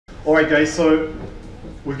All right, guys, so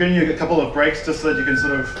we're giving you a couple of breaks just so that you can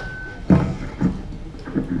sort of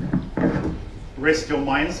rest your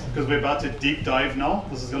minds, because we're about to deep dive now.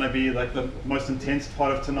 This is going to be like the most intense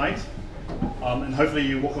part of tonight. And hopefully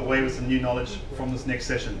you walk away with some new knowledge from this next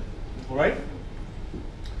session. All right?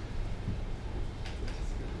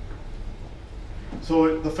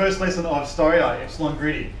 So the first lesson of StarAi, Epsilon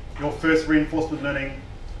Greedy, your first reinforcement learning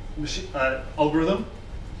algorithm,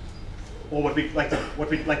 or what we like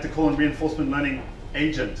to call in reinforcement learning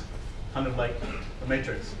agent, kind of like the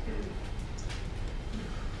matrix.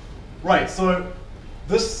 Right, so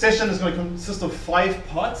this session is going to consist of 5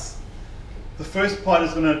 parts. The first part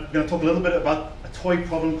is going to talk a little bit about a toy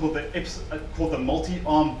problem called the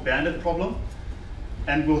multi-armed bandit problem,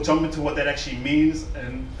 and we'll jump into what that actually means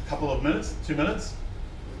in a couple of minutes, 2 minutes.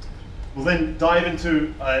 We'll then dive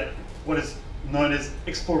into what is known as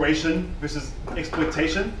exploration versus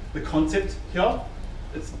exploitation, the concept here.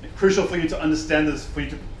 It's crucial for you to understand this, for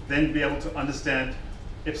you to then be able to understand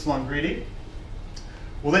Epsilon Greedy.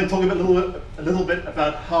 We'll then talk a little bit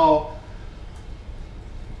about how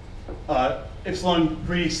Epsilon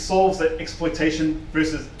Greedy solves the exploitation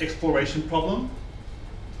versus exploration problem.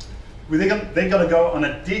 We're then going to go on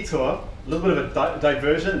a detour, a little bit of a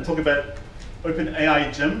diversion, and talk about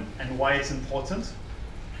OpenAI Gym and why it's important.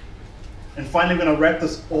 And finally, we're going to wrap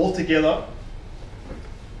this all together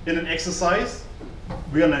in an exercise.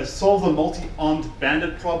 We're going to solve the multi-armed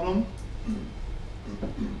bandit problem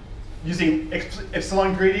using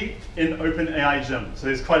Epsilon Greedy in OpenAI Gym. So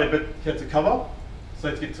there's quite a bit here to cover, so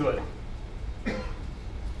let's get to it.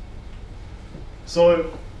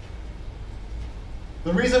 So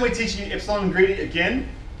the reason we're teaching you Epsilon Greedy again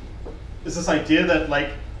is this idea that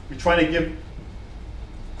like we're trying to give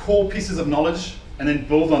core pieces of knowledge and then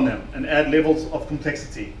build on them and add levels of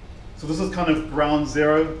complexity. So this is kind of ground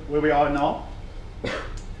zero where we are now.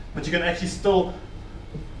 But you can actually still,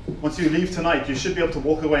 once you leave tonight, you should be able to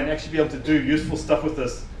walk away and actually be able to do useful stuff with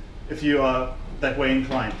this if you are that way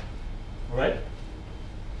inclined. All right?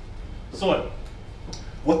 So,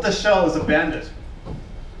 what the shell is a bandit?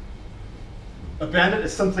 A bandit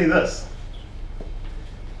is simply this.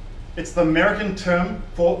 It's the American term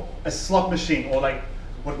for a slot machine, or like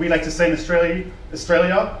what we like to say in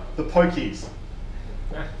Australia, the pokies.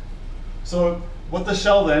 So what the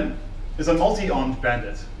shell then is a multi-armed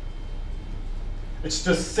bandit. It's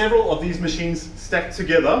just several of these machines stacked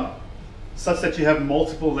together such that you have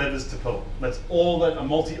multiple levers to pull. That's all that a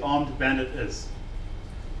multi-armed bandit is.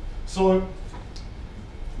 So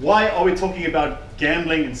why are we talking about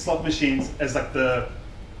gambling and slot machines as like the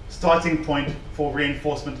starting point for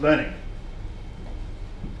reinforcement learning?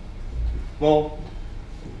 Well,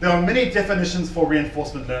 there are many definitions for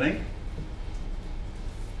reinforcement learning,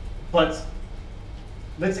 but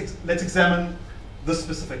let's examine this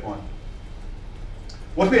specific one.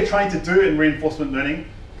 What we are trying to do in reinforcement learning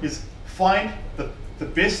is find the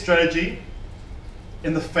best strategy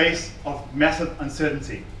in the face of massive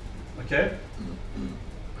uncertainty. Okay?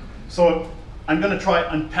 So I'm going to try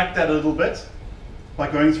and unpack that a little bit by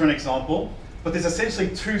going through an example, but there's essentially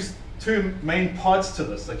two main parts to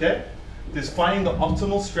this, okay? There's finding the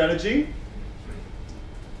optimal strategy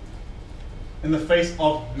in the face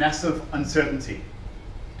of massive uncertainty,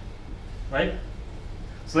 right?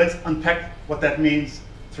 So let's unpack what that means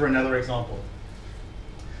through another example.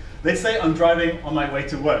 Let's say I'm driving on my way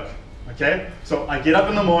to work, okay? So I get up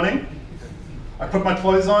in the morning, I put my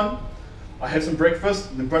clothes on, I have some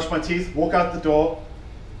breakfast, then brush my teeth, walk out the door,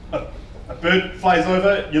 a bird flies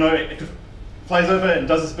over, you know, it flies over and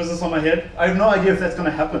does its business on my head. I have no idea if that's going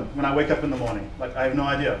to happen when I wake up in the morning. Like, I have no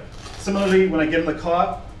idea. Similarly, when I get in the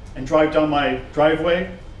car and drive down my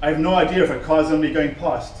driveway, I have no idea if a car is going to be going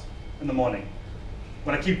past in the morning.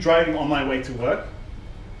 When I keep driving on my way to work,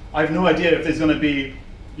 I have no idea if there's going to be,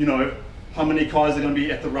 you know, how many cars are going to be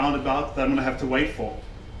at the roundabout that I'm going to have to wait for.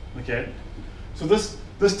 Okay? So this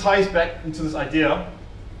ties back into this idea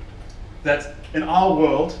that in our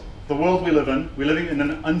world, the world we live in, we're living in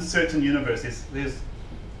an uncertain universe. There's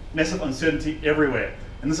massive uncertainty everywhere.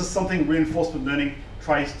 And this is something reinforcement learning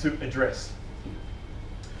tries to address.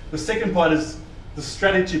 The second part is the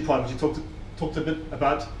strategy part, which you talked a bit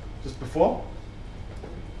about just before.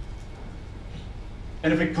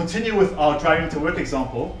 And if we continue with our driving to work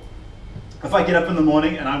example, if I get up in the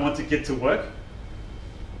morning and I want to get to work,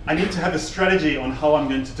 I need to have a strategy on how I'm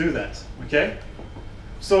going to do that, okay?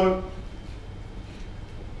 So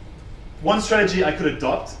one strategy I could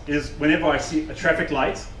adopt is whenever I see a traffic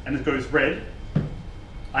light and it goes red,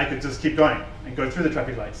 I could just keep going and go through the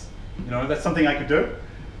traffic lights. You know, that's something I could do.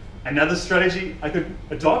 Another strategy I could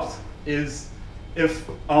adopt is if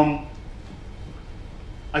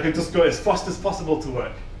I could just go as fast as possible to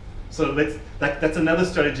work. So that's another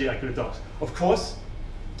strategy I could adopt. Of course,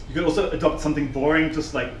 you could also adopt something boring,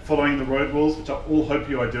 just like following the road rules, which I all hope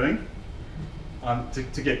you are doing,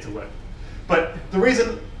 to get to work. But the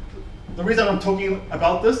reason I'm talking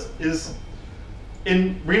about this is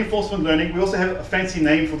in reinforcement learning, we also have a fancy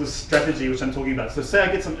name for this strategy which I'm talking about. So say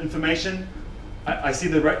I get some information, I see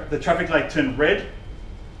the traffic light turn red.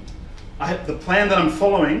 I have the plan that I'm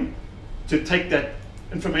following to take that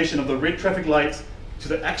information of the red traffic light to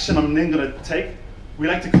the action I'm then going to take. We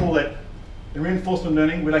like to call it, in reinforcement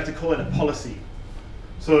learning, we like to call it a policy.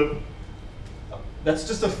 So that's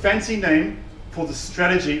just a fancy name for the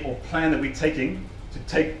strategy or plan that we're taking to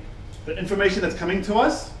take the information that's coming to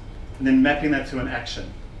us and then mapping that to an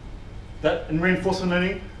action. That, in reinforcement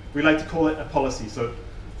learning, we like to call it a policy. So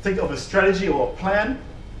think of a strategy or a plan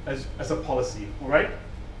as a policy, all right?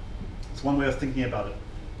 It's one way of thinking about it.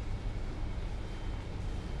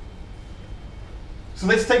 So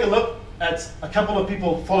let's take a look at a couple of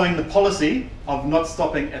people following the policy of not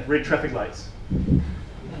stopping at red traffic lights.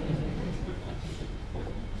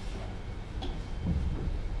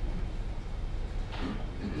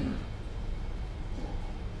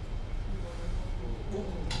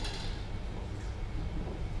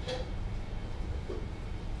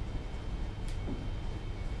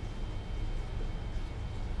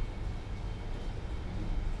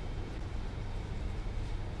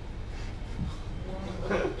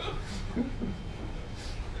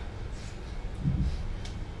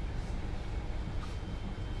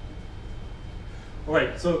 All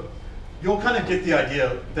right, so you'll kind of get the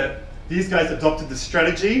idea that these guys adopted the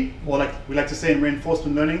strategy, or like we like to say in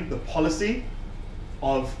reinforcement learning, the policy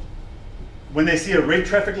of when they see a red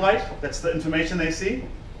traffic light, that's the information they see,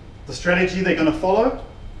 the strategy they're going to follow,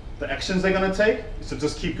 the actions they're going to take, is to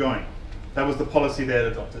just keep going. That was the policy they had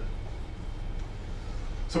adopted.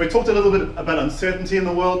 So we talked a little bit about uncertainty in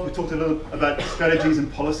the world, we talked a little about strategies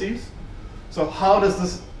and policies. So how does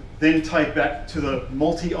this then tie back to the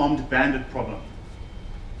multi-armed bandit problem?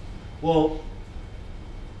 Well,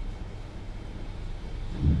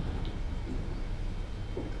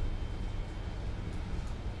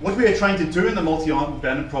 what we are trying to do in the multi-armed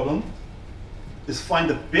bandit problem is find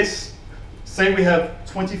the best, say we have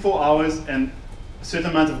 24 hours and a certain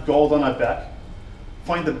amount of gold on our back,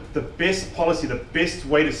 find the best policy, the best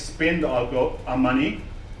way to spend our money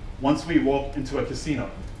once we walk into a casino.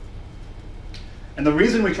 And the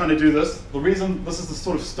reason we're trying to do this, the reason this is the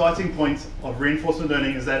sort of starting point of reinforcement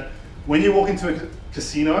learning is that when you walk into a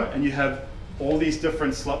casino and you have all these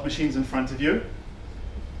different slot machines in front of you,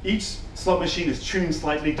 each slot machine is tuned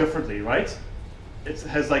slightly differently, right? It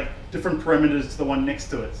has like different parameters to the one next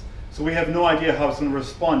to it. So we have no idea how it's going to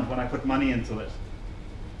respond when I put money into it.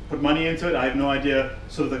 Put money into it, I have no idea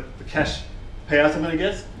sort of the cash payout I'm going to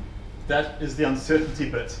get. That is the uncertainty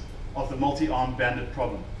bit of the multi-armed bandit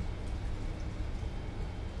problem.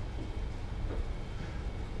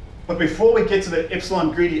 But before we get to the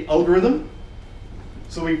Epsilon Greedy algorithm,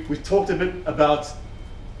 so we've talked a bit about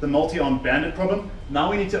the multi-armed bandit problem. Now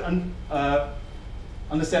we need to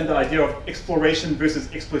understand the idea of exploration versus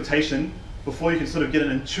exploitation before you can sort of get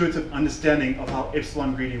an intuitive understanding of how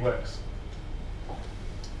Epsilon Greedy works.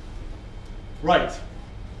 Right.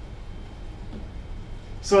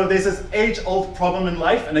 So there's this age-old problem in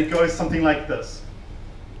life, and it goes something like this.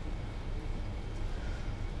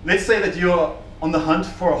 Let's say that you're on the hunt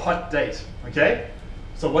for a hot date, okay?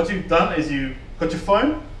 So what you've done is you got your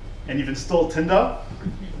phone and you've installed Tinder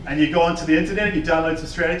and you go onto the internet and you download some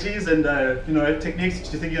strategies and techniques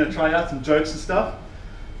that you think you're gonna try out, some jokes and stuff.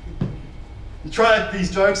 You try out these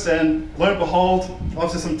jokes and lo and behold,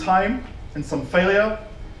 after some time and some failure,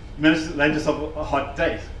 you manage to land yourself a hot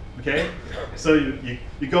date, okay? So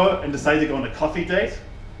you go and decide to go on a coffee date.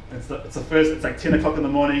 It's like 10 o'clock in the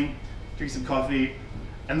morning, drink some coffee,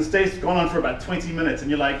 and this date's gone on for about 20 minutes, and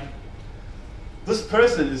you're like, this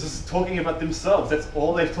person is just talking about themselves. That's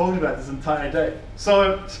all they've talked about this entire day.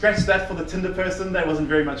 So scratch that for the Tinder person. That wasn't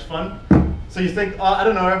very much fun. So you think, oh, I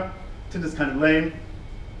don't know, Tinder's kind of lame.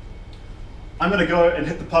 I'm going to go and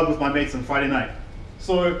hit the pub with my mates on Friday night.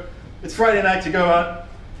 So it's Friday night, you go out,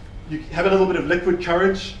 you have a little bit of liquid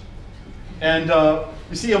courage, and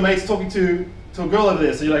you see your mates talking to a girl over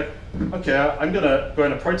there. So you're like, okay, I'm going to go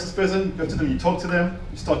and approach this person, go to them, you talk to them,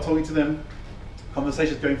 you start talking to them.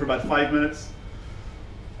 Conversation's going for about 5 minutes.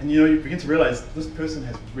 And you begin to realize this person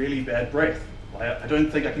has really bad breath. I don't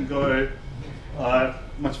think I can go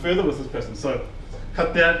much further with this person. So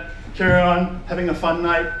cut that, carry on, having a fun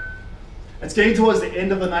night. It's getting towards the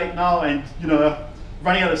end of the night now and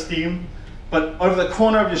running out of steam. But over the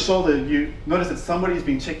corner of your shoulder, you notice that somebody's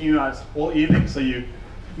been checking you out all evening. So you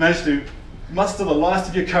manage to muster the last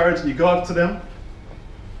of your courage and you go up to them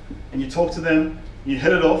and you talk to them, you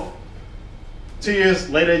hit it off. 2 years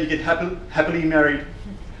later, you get happily married.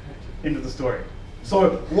 End of the story.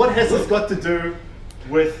 So what has this got to do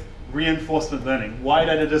with reinforcement learning? Why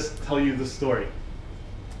did I just tell you this story?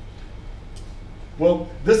 Well,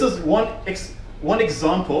 this is one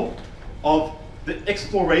example of the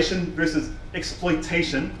exploration versus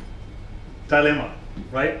exploitation dilemma,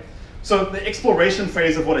 right? So the exploration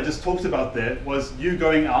phase of what I just talked about there was you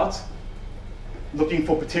going out looking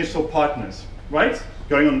for potential partners, right?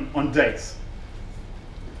 Going on dates.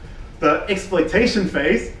 The exploitation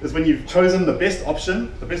phase is when you've chosen the best option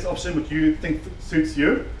which you think suits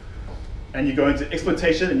you, and you go into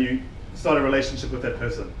exploitation and you start a relationship with that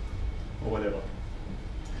person, or whatever.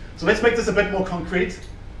 So let's make this a bit more concrete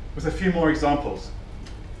with a few more examples.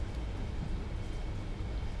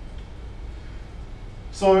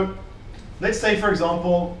 So let's say, for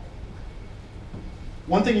example,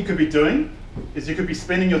 one thing you could be doing is you could be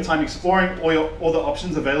spending your time exploring all the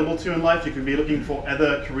options available to you in life. You could be looking for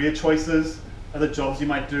other career choices, other jobs you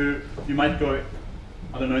might do. You might go,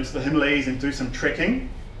 I don't know, into the Himalayas and do some trekking.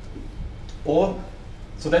 So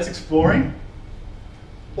that's exploring.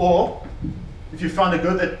 Or if you found a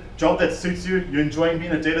good job that suits you, you're enjoying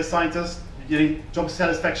being a data scientist, you're getting job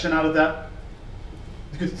satisfaction out of that,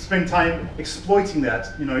 you could spend time exploiting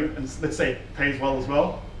that, and let's say it pays well as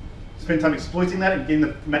well. Spend time exploiting that and getting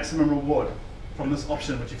the maximum reward from this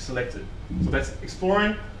option which you've selected. So that's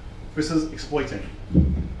exploring versus exploiting.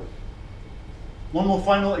 One more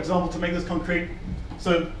final example to make this concrete.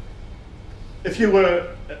 So if you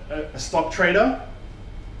were a stock trader,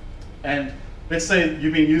 and let's say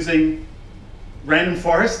you've been using random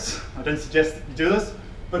forests, I don't suggest that you do this,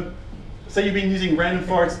 but say you've been using random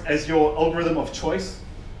forests as your algorithm of choice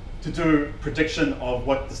to do prediction of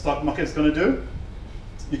what the stock market is going to do.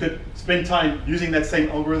 You could spend time using that same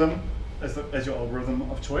algorithm as your algorithm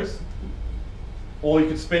of choice. Or you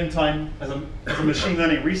could spend time as a machine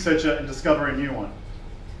learning researcher and discover a new one.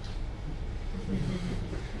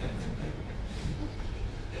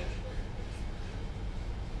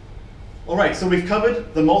 All right, so we've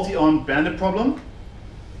covered the multi-armed bandit problem.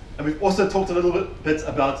 And we've also talked a little bit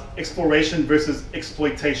about exploration versus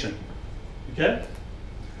exploitation. Okay?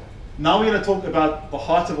 Now we're going to talk about the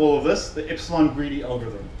heart of all of this, the Epsilon Greedy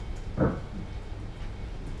algorithm.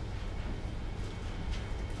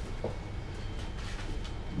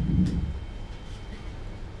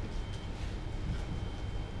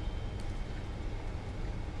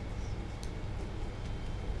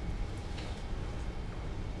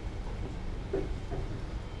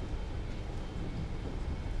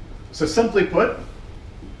 So simply put,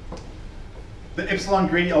 the Epsilon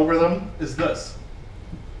Greedy algorithm is this.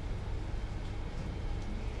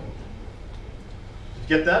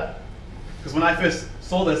 Get that? Because when I first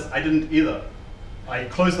saw this, I didn't either. I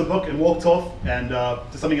closed the book and walked off and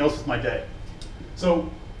did something else with my day. So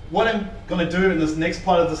what I'm going to do in this next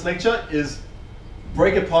part of this lecture is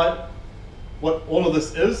break apart what all of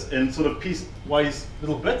this is in sort of piece-wise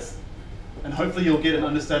little bits, and hopefully you'll get an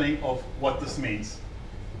understanding of what this means.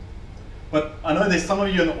 But I know there's some of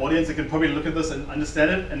you in the audience that can probably look at this and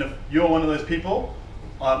understand it, and if you're one of those people,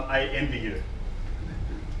 I envy you.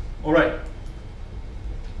 All right.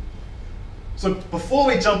 So before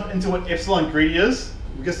we jump into what Epsilon Greedy is,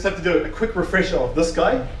 we just have to do a quick refresher of this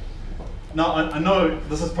guy. Now, I know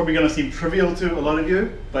this is probably going to seem trivial to a lot of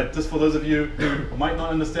you, but just for those of you who might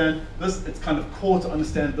not understand this, it's kind of core to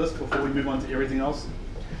understand this before we move on to everything else.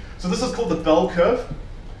 So this is called the bell curve.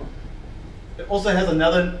 It also has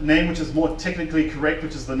another name which is more technically correct,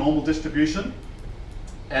 which is the normal distribution.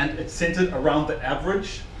 And it's centered around the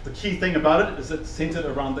average. The key thing about it is it's centered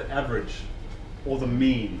around the average, or the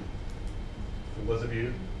mean. For those of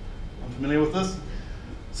you unfamiliar with this.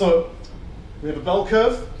 So we have a bell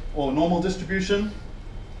curve, or normal distribution,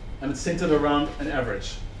 and it's centered around an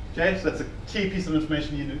average. Okay, so that's a key piece of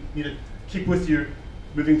information you need to keep with you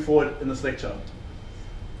moving forward in this lecture.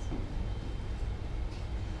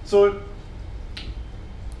 So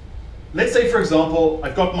let's say, for example,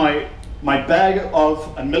 I've got my bag of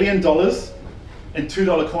 $1 million in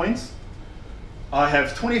 $2 coins. I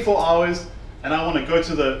have 24 hours, and I want to go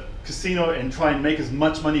to the casino and try and make as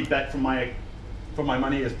much money back from my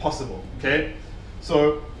money as possible. Okay,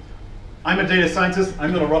 so I'm a data scientist.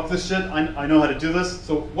 I'm going to rock this shit. I know how to do this.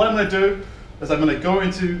 So what I'm going to do is I'm going to go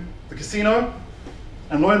into the casino,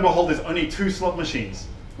 and lo and behold, there's only 2 slot machines.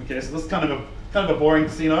 Okay, so this is kind of a boring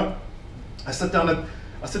casino. I sit down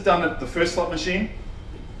at the first slot machine,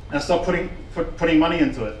 and I start putting money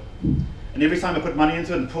into it. And every time I put money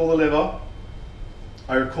into it and pull the lever,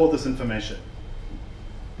 I record this information.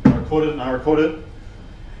 record it and I record it.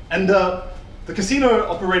 And the casino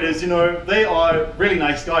operators, you know, they are really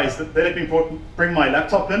nice guys. They let me bring my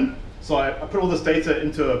laptop in. So I put all this data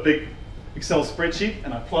into a big Excel spreadsheet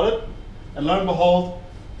and I plot it. And lo and behold,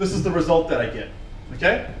 this is the result that I get,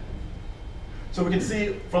 okay? So we can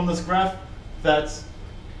see from this graph that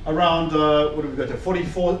around, what do we go to,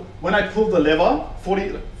 44, when I pulled the lever,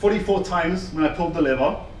 44 times when I pulled the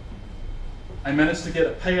lever, I managed to get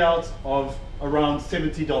a payout of around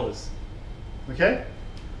 $70, okay?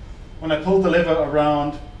 When I pulled the lever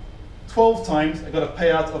around 12 times, I got a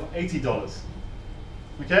payout of $80,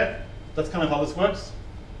 okay? That's kind of how this works.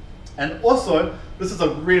 And also, this is a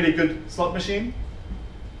really good slot machine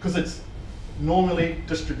because it's normally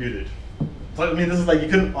distributed. So, I mean, this is like, you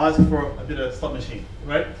couldn't ask for a better slot machine,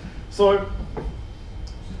 right? So,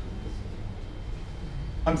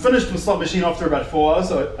 I'm finished with slot machine after about 4 hours,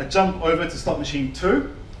 so I jump over to slot machine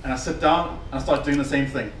 2, and I sit down and I start doing the same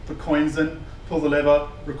thing. Put coins in, pull the lever,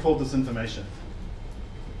 record this information.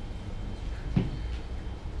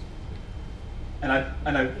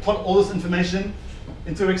 And I plot all this information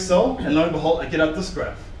into Excel, and lo and behold, I get out this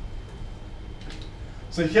graph.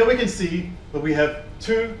 So here we can see that we have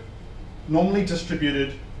 2 normally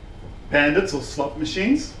distributed bandits or slot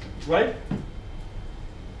machines, right?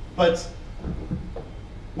 But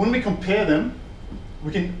when we compare them,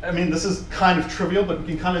 we can, I mean, this is kind of trivial, but we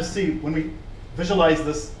can kind of see when we visualize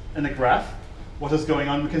this in a graph, what is going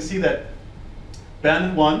on. We can see that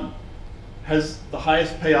bandit 1 has the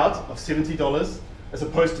highest payout of $70 as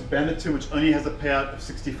opposed to bandit 2, which only has a payout of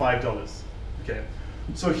 $65. Okay.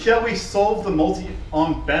 So here we solve the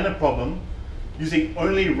multi-armed bandit problem using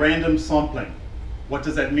only random sampling. What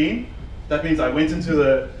does that mean? That means I went into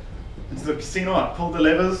the casino, I pulled the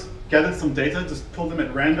levers, gathered some data, just pulled them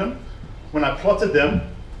at random. When I plotted them,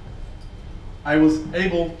 I was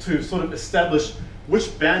able to sort of establish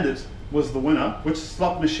which bandit was the winner, which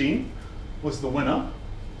slot machine was the winner,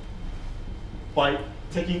 by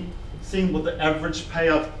seeing what the average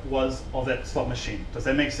payout was of that slot machine. Does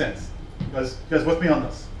that make sense? You guys with me on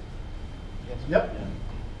this? Yes. Yep. Yeah.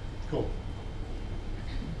 Cool.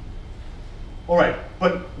 All right,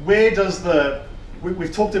 but where does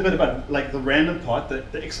we've talked a bit about like the random part,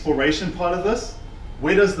 the exploration part of this.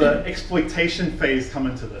 Where does the exploitation phase come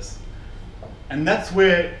into this? And that's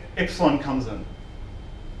where Epsilon comes in.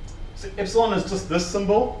 So Epsilon is just this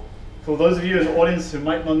symbol. For those of you in the audience who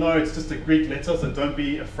might not know, it's just a Greek letter, so don't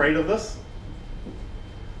be afraid of this.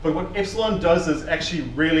 But what Epsilon does is actually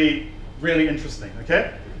really, really interesting,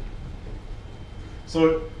 okay?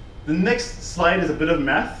 So the next slide is a bit of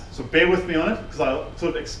math, so bear with me on it, because I'll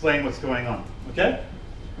sort of explain what's going on, okay?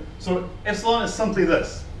 So Epsilon is simply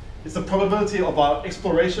this. It's the probability of our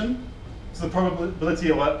exploration to the probability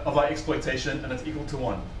of our exploitation, and it's equal to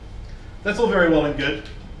 1. That's all very well and good.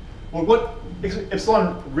 Well, what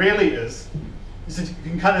Epsilon really is that you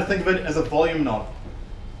can kind of think of it as a volume knob.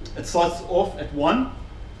 It starts off at 1,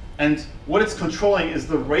 and what it's controlling is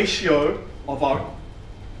the ratio of our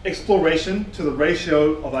exploration to the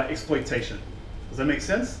ratio of our exploitation. Does that make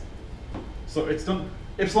sense? So Epsilon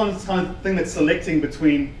is the kind of thing that's selecting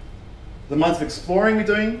between the amounts of exploring we're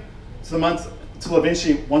doing to the amounts until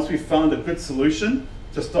eventually, once we've found a good solution,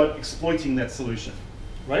 to start exploiting that solution,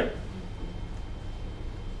 right?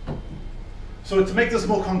 So to make this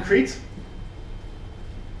more concrete,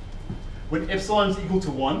 when epsilon is equal to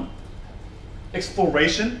 1,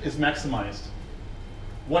 exploration is maximized.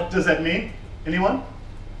 What does that mean? Anyone?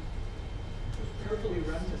 Carefully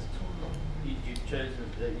run this tool. You've chosen,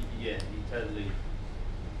 yeah, you totally,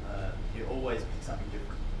 you always pick something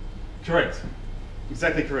different. Correct.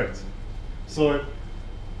 Exactly correct. So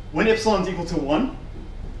when epsilon is equal to 1,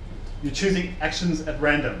 you're choosing actions at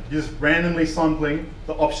random. You're just randomly sampling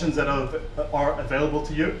the options that are available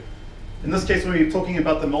to you. In this case, when we're talking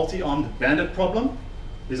about the multi-armed bandit problem,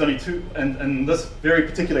 there's only 2, and in this very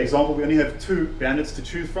particular example, we only have 2 bandits to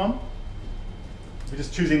choose from. We're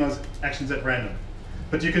just choosing those actions at random.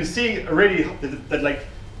 But you can see already that like,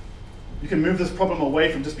 you can move this problem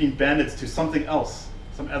away from just being bandits to something else,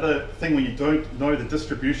 some other thing where you don't know the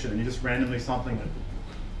distribution and you're just randomly sampling it.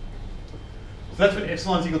 So that's when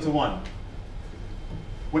epsilon is equal to 1.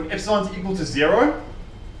 When epsilon is equal to 0,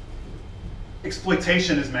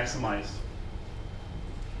 exploitation is maximized.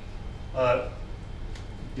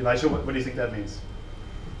 Elijah, what do you think that means?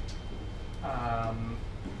 Do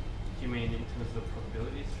you mean in terms of the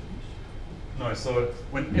probability distribution? No, so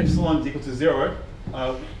when epsilon is equal to 0,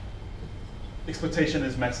 exploitation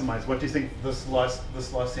is maximized. What do you think this last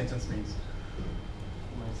sentence means?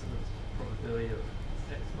 So the probability of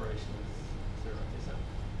exploration is 0, is that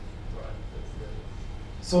right?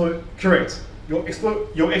 So correct. Your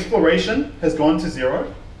exploration has gone to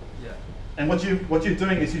 0. Yeah. And what you're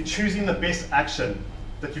doing is you're choosing the best action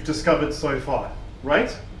that you've discovered so far,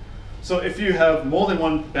 right? So if you have more than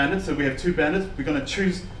one bandit, so we have 2 bandits, we're going to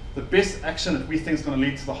choose the best action that we think is going to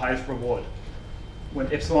lead to the highest reward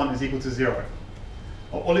when epsilon is equal to 0.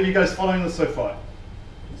 Are all of you guys following this so far?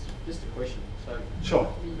 Just a question. So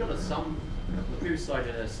Sure. you've got a sum. The previous slide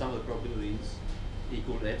had a sum of the probabilities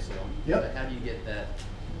equal to epsilon. Yep. So how do you get that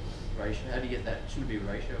ratio? How do you get that? Shouldn't it be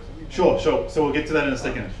a ratio or something? Sure. So we'll get to that in a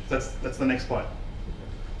second. That's the next part.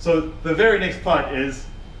 So the very next part is,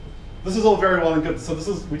 this is all very well and good. So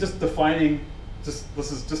we're just defining, this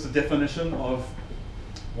is just a definition of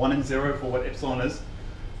 1 and 0 for what epsilon is.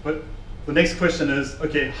 But the next question is,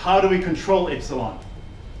 okay, how do we control epsilon,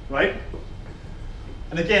 right?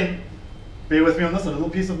 And again, bear with me on this, a little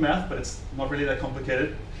piece of math, but it's not really that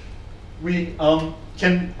complicated. We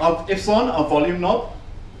can, our epsilon, our volume knob,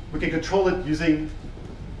 we can control it using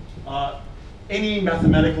any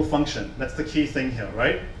mathematical function. That's the key thing here,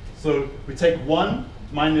 right? So we take 1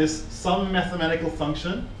 minus some mathematical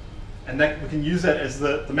function, and that we can use that as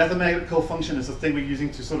the mathematical function is the thing we're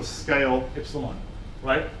using to sort of scale epsilon,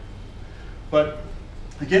 right? But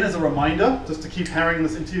again, as a reminder, just to keep hammering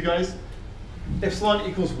this into you guys, epsilon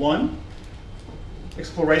equals 1,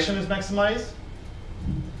 exploration is maximized.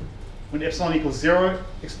 When epsilon equals 0,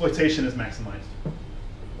 exploitation is maximized.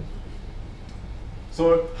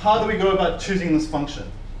 So how do we go about choosing this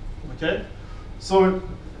function? Okay, so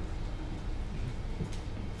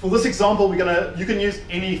for this example, you can use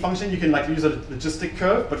any function. You can use a logistic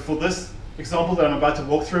curve, but for this example that I'm about to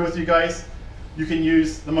walk through with you guys, you can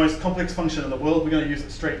use the most complex function in the world. We're going to use a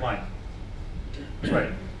straight line.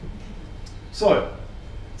 Right. So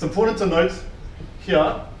it's important to note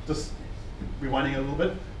here, just rewinding a little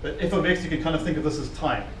bit, that f of x, you can kind of think of this as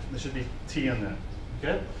time. There should be t in there.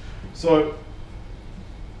 Okay. So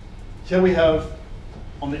here we have,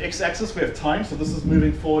 on the x-axis, we have time. So this is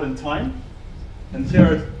moving forward in time. And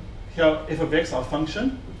here f of x, our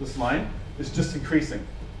function, this line, is just increasing,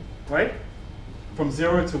 right? From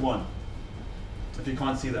 0 to 1, if you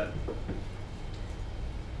can't see that.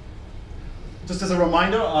 Just as a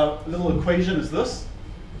reminder, our little equation is this.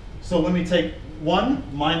 So when we take 1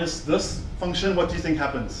 minus this function, what do you think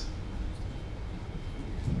happens?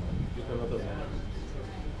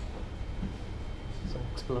 So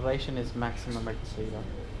exploration is maximum at 0.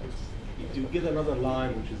 You get another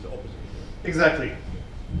line which is the opposite. Exactly,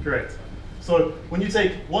 correct. So when you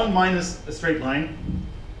take 1 minus a straight line,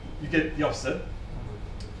 you get the opposite.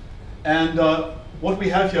 And what we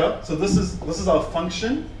have here, so this is our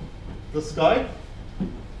function, this guy,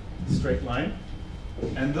 straight line,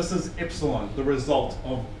 and this is epsilon, the result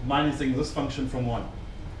of minusing this function from 1.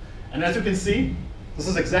 And as you can see, this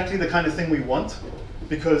is exactly the kind of thing we want,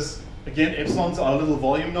 because again, epsilon's our little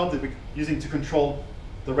volume knob that we're using to control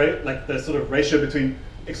the rate, like the sort of ratio between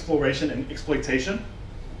exploration and exploitation.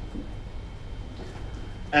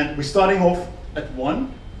 And we're starting off at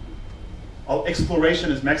 1. Our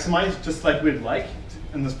exploration is maximized just like we'd like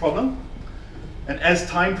in this problem. And as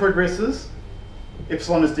time progresses,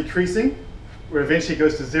 epsilon is decreasing, where eventually it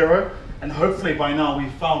goes to 0. And hopefully by now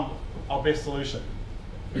we've found our best solution.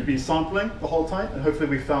 We've been sampling the whole time, and hopefully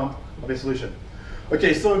we found our best solution.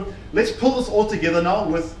 Okay, so let's pull this all together now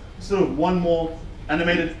with sort of one more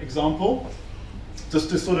animated example, just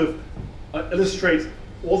to sort of illustrate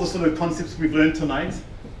all the sort of concepts we've learned tonight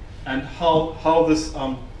and how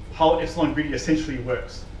Epsilon Greedy essentially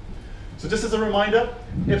works. So just as a reminder,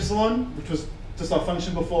 epsilon, which was just our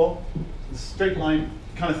function before, the straight line,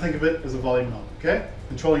 kind of think of it as a volume knob, okay?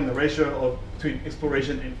 Controlling the ratio between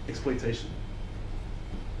exploration and exploitation.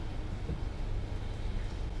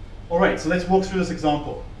 All right, so let's walk through this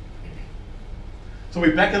example. So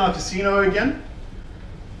we're back in our casino again,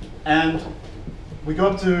 and we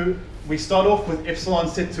start off with epsilon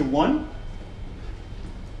set to 1,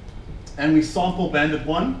 and we sample bandit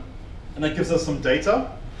 1, and that gives us some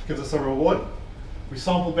data, gives us a reward. We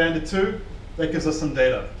sample bandit 2, that gives us some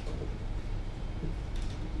data.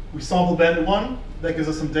 We sample bandit 1, that gives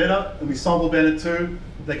us some data, and we sample bandit 2,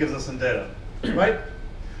 that gives us some data, right?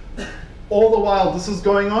 All the while this is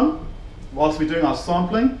going on, whilst we're doing our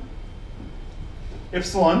sampling,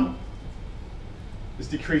 epsilon is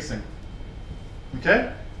decreasing,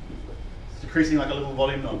 okay? It's decreasing like a little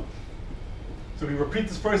volume knob. So we repeat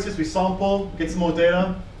this process, we sample, get some more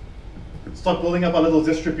data, start building up our little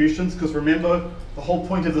distributions, because remember, the whole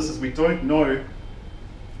point of this is we don't know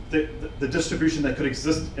the distribution that could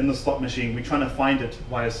exist in the slot machine. We're trying to find it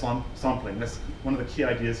via sampling. That's one of the key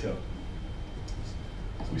ideas here.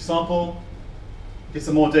 So we sample, get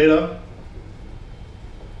some more data,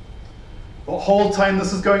 The whole time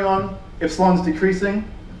this is going on, epsilon's decreasing.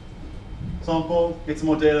 Sample, get some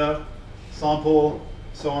more data, sample,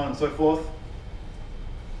 so on and so forth.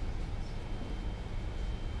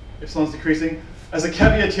 Epsilon's decreasing. As a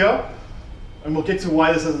caveat here, and we'll get to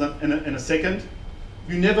why this is in a second,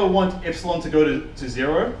 you never want epsilon to go to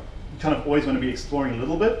 0. You kind of always want to be exploring a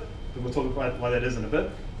little bit, but we'll talk about why that is in a bit.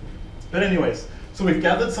 But anyways, so we've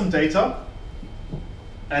gathered some data,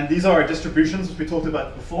 and these are our distributions, which we talked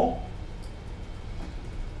about before.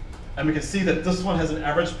 And we can see that this one has an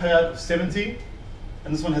average payout of 70,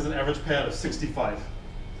 and this one has an average payout of 65.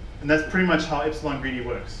 And that's pretty much how Epsilon Greedy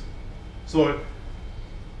works. So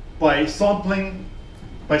by sampling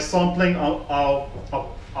our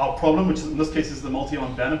problem, which in this case is the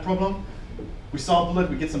multi-armed bandit problem, we sample it,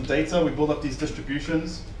 we get some data, we build up these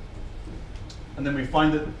distributions, and then we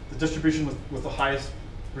find that the distribution with the highest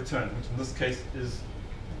return, which in this case is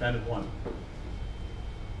bandit 1.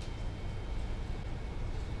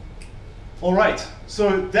 All right,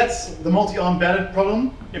 so that's the multi-armed bandit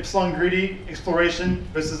problem, Epsilon Greedy, exploration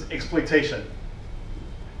versus exploitation.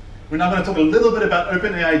 We're now going to talk a little bit about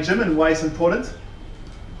OpenAI Gym and why it's important.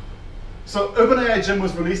 So OpenAI Gym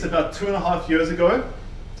was released about 2.5 years ago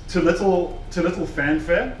to little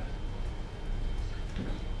fanfare.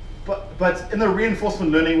 But in the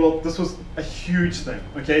reinforcement learning world, this was a huge thing.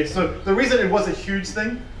 Okay, so the reason it was a huge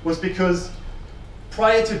thing was because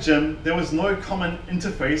prior to Gym, there was no common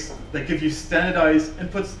interface that gives you standardized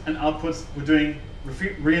inputs and outputs for doing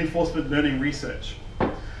reinforcement learning research.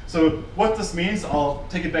 So what this means, I'll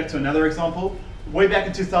take it back to another example. Way back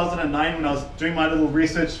in 2009, when I was doing my little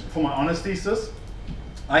research for my honors thesis,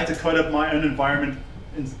 I had to code up my own environment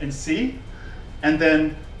in C, and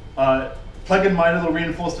then plug in my little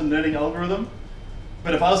reinforcement learning algorithm.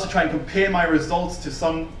 But if I was to try and compare my results to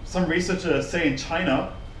some researcher, say in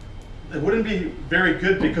China, it wouldn't be very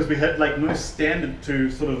good because we had like no standard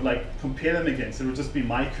to sort of like compare them against. It would just be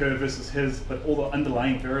my curve versus his, but all the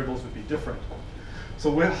underlying variables would be different.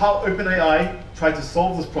 So how OpenAI tried to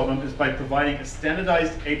solve this problem is by providing a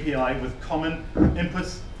standardized API with common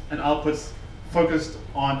inputs and outputs focused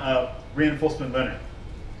on reinforcement learning,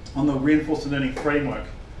 on the reinforcement learning framework.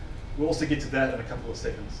 We'll also get to that in a couple of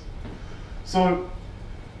seconds. So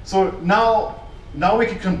now we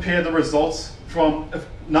can compare the results from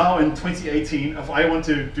now in 2018. If I want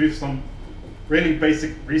to do some really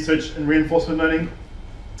basic research in reinforcement learning,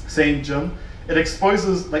 say in Gym, it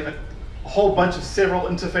exposes like a whole bunch of several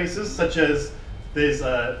interfaces, such as there's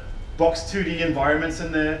box 2D environments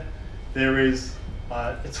in there. There is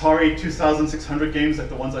Atari 2600 games like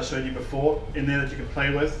the ones I showed you before in there that you can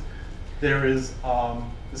play with. There's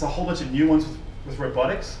a whole bunch of new ones with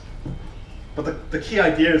robotics. But the key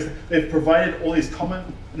idea is they've provided all these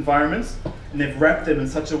common environments, and they've wrapped them in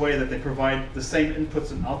such a way that they provide the same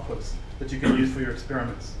inputs and outputs that you can use for your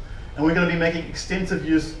experiments. And we're going to be making extensive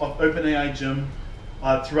use of OpenAI Gym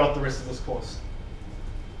throughout the rest of this course.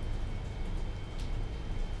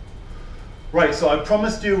 Right, so I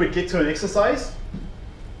promised you we'd get to an exercise,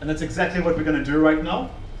 and that's exactly what we're going to do right now.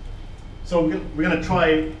 So we're going to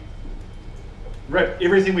try wrap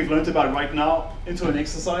everything we've learned about right now into an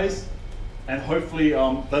exercise, and hopefully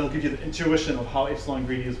that'll give you the intuition of how Epsilon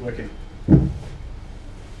Greedy is working.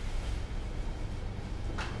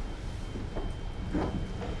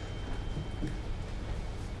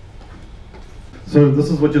 So this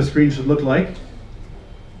is what your screen should look like.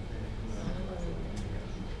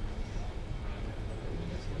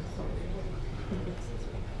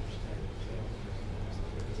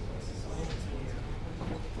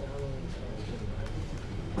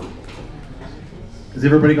 Has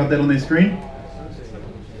everybody got that on their screen?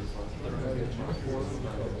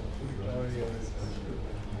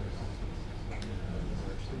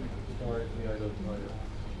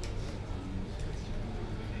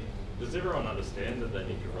 Does everyone understand that they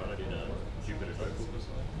need to run it in a Jupyter notebook or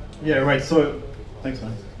something? Yeah, right. So, thanks,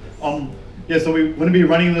 man. Yeah, so we're going to be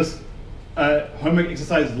running this homework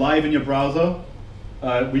exercise live in your browser.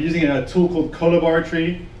 We're using a tool called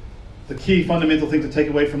Colaboratory. The key fundamental thing to take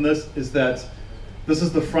away from this is that this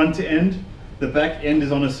is the front end. The back end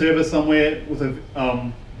is on a server somewhere with a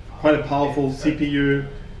quite a powerful CPU,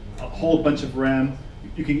 a whole bunch of RAM.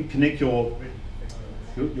 You can connect your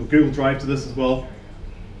Google Drive to this as well.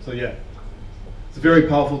 So yeah, it's a very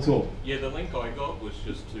powerful tool. Yeah, the link I got was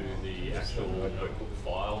just to the actual notebook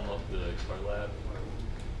file, not the Colab.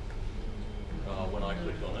 When I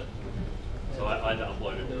clicked on it, so I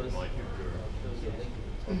uploaded it to my computer.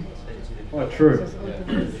 Oh, true.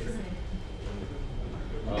 Yeah.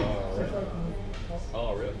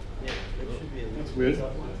 Oh, really? Yeah, it should be. That's weird.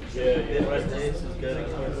 Yeah, yeah.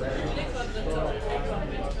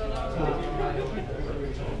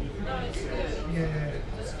 Oh,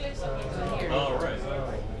 right.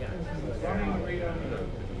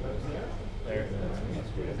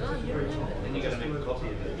 Then you got to make a copy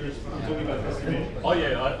of it. Oh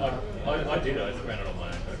yeah, I did. I just ran it on my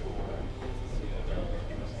own.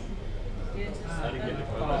 I didn't get the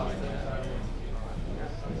code.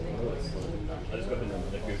 I just got the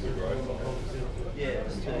Google Drive file. Yeah,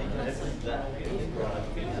 so you can open that.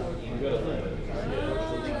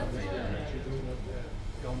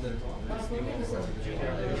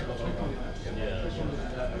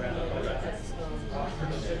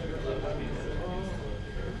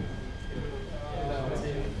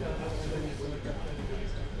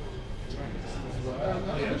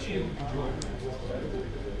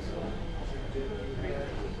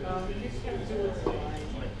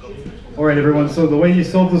 All right, everyone, so the way you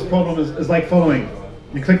solve this problem is like following.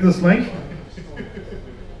 You click this link,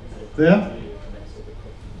 there,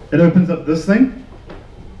 it opens up this thing,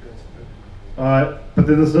 but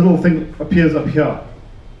then this little thing appears up here,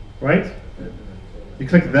 right? You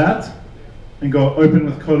click that and go open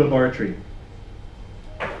with co-laboratory.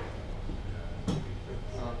 It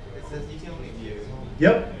says you can only view.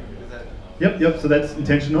 Yep, Is that yep, so that's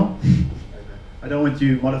intentional. I don't want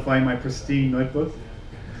you modifying my pristine notebook.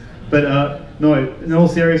 But no, in all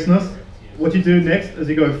seriousness, what you do next is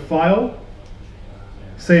you go File,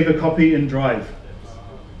 Save a Copy in Drive.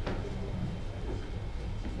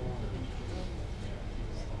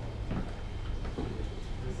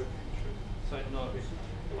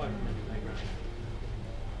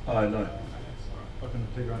 No. Open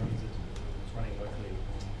Playground means it's running locally.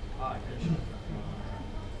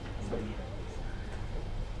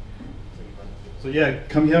 So yeah,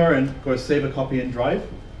 come here and go Save a Copy in Drive.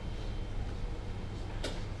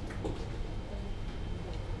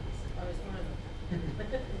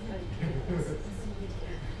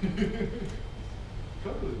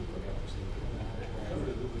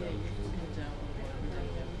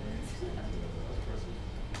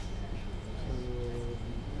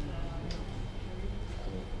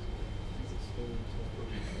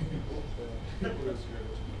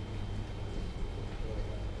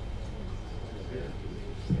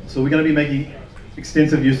 So we're going to be making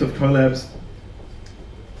extensive use of collabs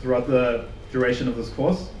throughout the duration of this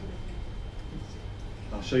course.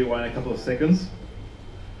 I'll show you why in a couple of seconds.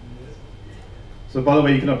 So by the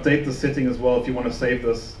way, you can update the setting as well if you want to save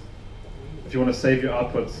this, if you want to save your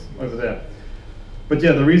outputs over there. But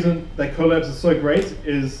yeah, the reason that collabs is so great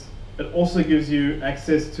is it also gives you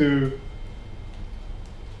access to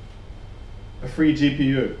a free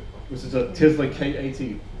GPU, which is a Tesla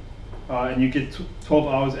K80. And you get 12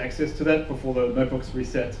 hours access to that before the notebook's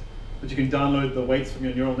reset. But you can download the weights from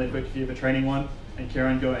your neural network if you have a training one and carry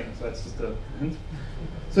on going. So that's just a hint.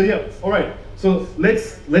 So yeah, all right. So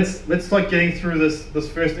let's start getting through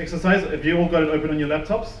this first exercise. Have you all got it open on your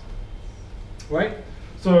laptops? Right.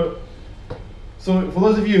 So for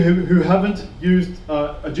those of you who haven't used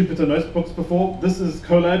a Jupyter Notebooks before, this is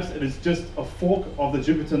Colabs. It is just a fork of the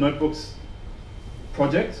Jupyter Notebooks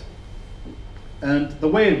project. And the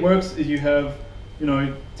way it works is you have,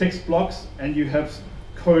 text blocks and you have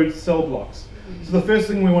code cell blocks. So the first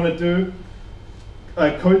thing we want to do,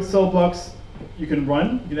 code cell blocks you can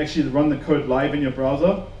run. You can actually run the code live in your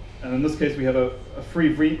browser. And in this case, we have a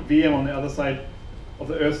free VM on the other side of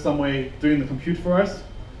the earth somewhere doing the compute for us.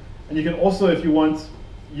 And you can also, if you want,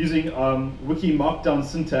 using wiki markdown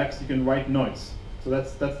syntax, you can write notes. So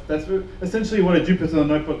that's essentially what a Jupyter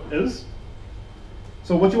Notebook is.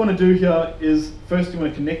 So what you want to do here is, first you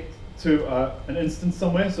want to connect to an instance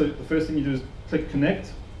somewhere. So the first thing you do is click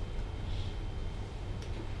connect.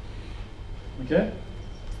 Okay.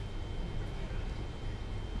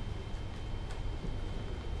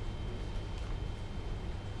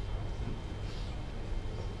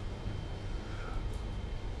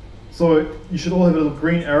 So you should all have a little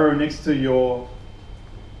green arrow next to your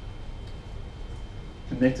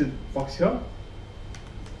connected box here.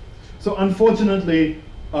 So unfortunately,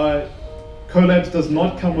 Colabs does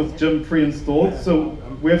not come with Gym pre-installed, so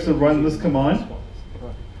we have to run this command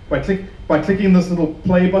by clicking this little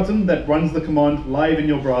play button that runs the command live in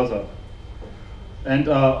your browser. And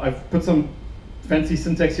I've put some fancy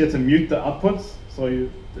syntax here to mute the outputs, so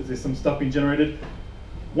there's some stuff being generated.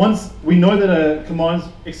 Once we know that a command's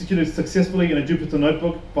executed successfully in a Jupyter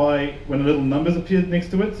Notebook by when a little numbers appeared next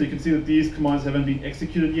to it, so you can see that these commands haven't been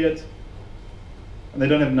executed yet, and they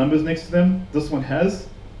don't have numbers next to them. This one has.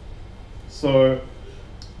 So,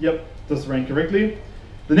 yep, this ran correctly.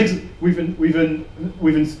 The next, we've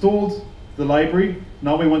installed the library.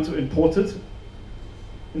 Now we want to import it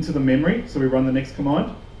into the memory. So we run the next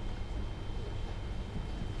command.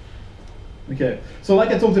 Okay. So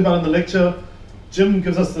like I talked about in the lecture, Gym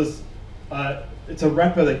gives us this, it's a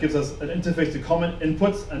wrapper that gives us an interface to common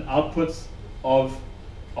inputs and outputs of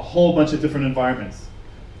a whole bunch of different environments.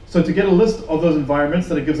 So to get a list of those environments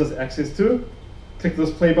that it gives us access to, click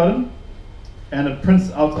this play button, and it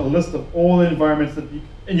prints out a list of all the environments that you,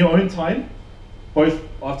 in your own time, both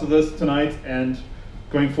after this tonight and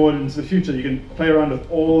going forward into the future, you can play around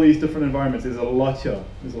with all these different environments. There's a lot here,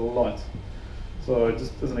 there's a lot. So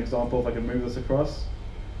just as an example, if I can move this across,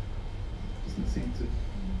 doesn't seem to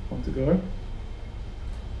want to go.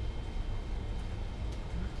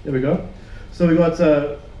 There we go. So we got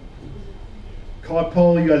card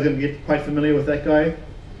pole, you guys are going to get quite familiar with that guy.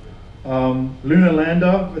 Lunar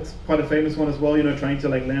lander, it's quite a famous one as well, you know, trying to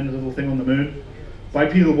like land a little thing on the moon.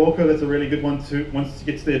 Bipedal walker, that's a really good one to, once you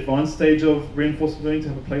get to the advanced stage of reinforcement learning, to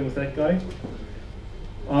have a play with that guy.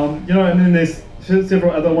 You know, and then there's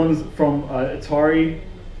several other ones from Atari,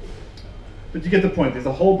 but you get the point. There's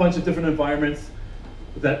a whole bunch of different environments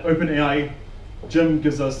that OpenAI Gym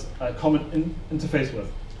gives us a common interface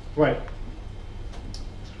with. Right.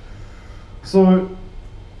 So,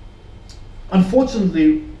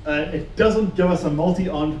 unfortunately, it doesn't give us a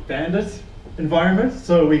multi-armed bandit environment,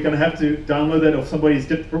 so we're going to have to download that off somebody's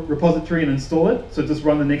Git repository and install it. So just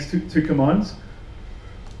run the next two commands.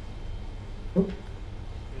 Oop.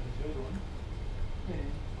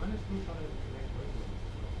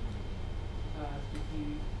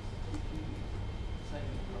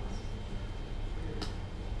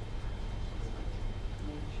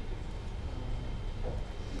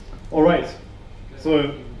 All right,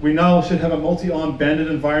 so we now should have a multi-armed bandit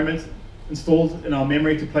environment installed in our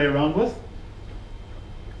memory to play around with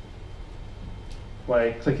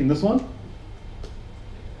by clicking this one.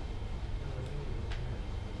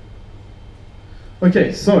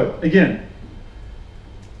 Okay, so again,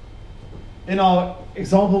 in our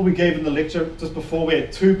example we gave in the lecture just before, we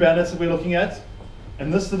had 2 bandits that we're looking at. In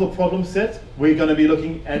this little problem set, we're going to be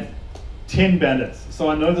looking at 10 bandits. So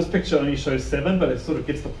I know this picture only shows 7, but it sort of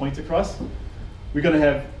gets the point across. We're going to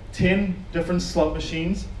have 10 different slot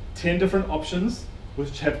machines, 10 different options,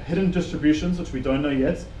 which have hidden distributions, which we don't know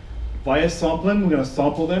yet. Via sampling, we're going to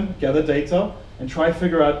sample them, gather data, and try to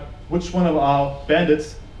figure out which one of our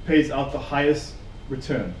bandits pays out the highest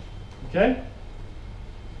return. Okay?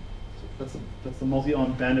 So that's the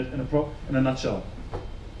multi-armed bandit in a nutshell.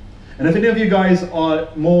 And if any of you guys are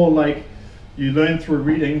more like you learn through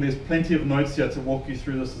reading, there's plenty of notes here to walk you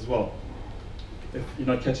through this as well, if you're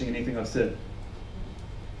not catching anything I've said.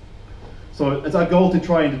 So it's our goal to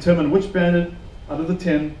try and determine which bandit out of the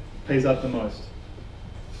 10 pays out the most.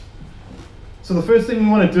 So the first thing we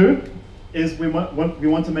want to do is we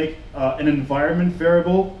want to make an environment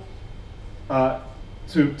variable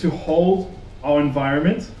to hold our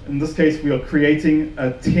environment. In this case, we are creating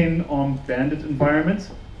a 10-armed bandit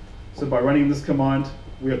environment. So by running this command,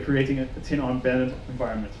 we are creating a 10-armed bandit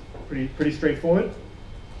environment. Pretty straightforward.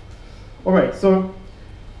 All right, so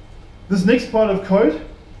this next part of code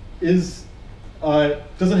is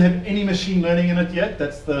doesn't have any machine learning in it yet.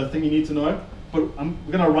 That's the thing you need to know. But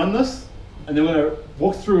we're going to run this, and then we're going to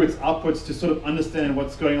walk through its outputs to sort of understand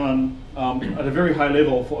what's going on at a very high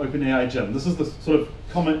level for OpenAI Gym. This is the sort of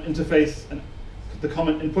common interface and the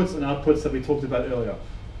common inputs and outputs that we talked about earlier.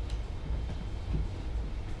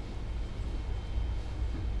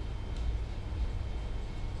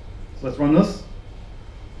 So let's run this.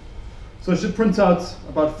 So it should print out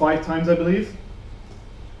about 5 times, I believe.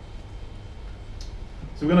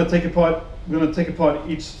 So we're going to take apart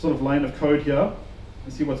each sort of line of code here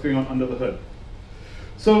and see what's going on under the hood.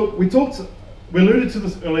 So we alluded to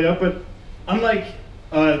this earlier, but unlike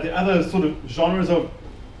the other sort of genres of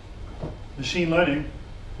machine learning,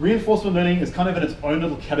 reinforcement learning is kind of in its own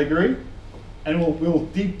little category, and we'll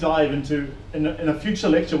deep dive into, in a future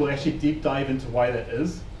lecture, we'll actually deep dive into why that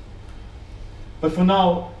is. But for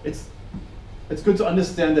now, it's good to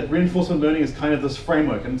understand that reinforcement learning is kind of this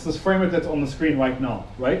framework, and it's this framework that's on the screen right now,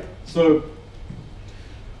 right? So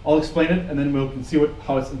I'll explain it, and then we'll see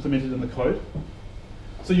how it's implemented in the code.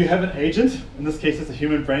 So you have an agent. In this case, it's a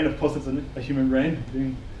human brain. Of course, it's a human brain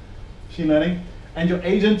doing machine learning. And your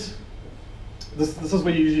agent, this is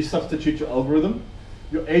where you usually substitute your algorithm.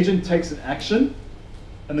 Your agent takes an action.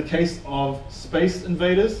 In the case of Space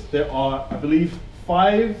Invaders, there are, I believe,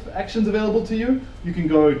 5 actions available to you. You can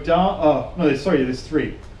go down, there's 3.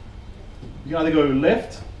 You can either go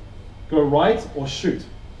left, go right, or shoot.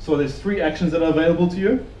 So there's 3 actions that are available to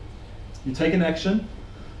you. You take an action,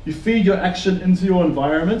 you feed your action into your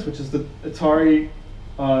environment, which is the Atari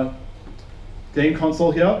game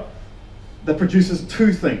console here, that produces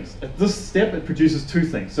 2 things. At this step, it produces 2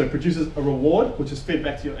 things. So it produces a reward, which is fed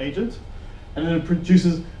back to your agent, and then it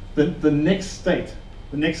produces the next state,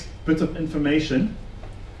 the next bit of information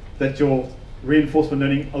that your reinforcement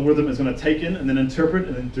learning algorithm is going to take in and then interpret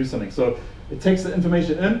and then do something. So it takes the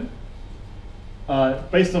information in,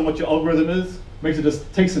 based on what your algorithm is,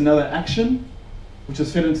 takes another action, which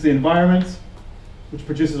is fed into the environment, which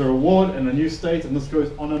produces a reward and a new state, and this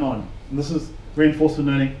goes on and on. And this is reinforcement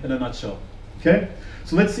learning in a nutshell. Okay?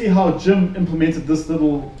 So let's see how Jim implemented this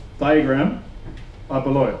little diagram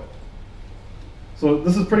below. So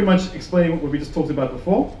this is pretty much explaining what we just talked about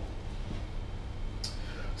before.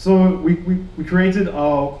 So we created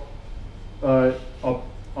our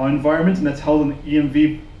environment, and that's held in the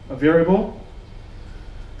EMV variable.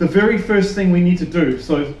 The very first thing we need to do,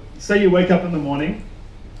 so say you wake up in the morning,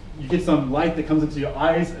 you get some light that comes into your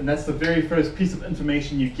eyes, and that's the very first piece of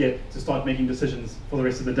information you get to start making decisions for the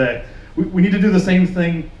rest of the day. We need to do the same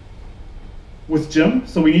thing with Jim,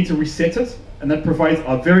 so we need to reset it, and that provides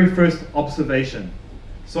our very first observation.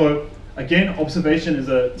 So again, observation is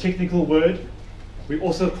a technical word. We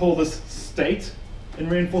also call this state in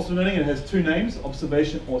reinforcement learning. It has two names,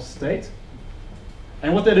 observation or state.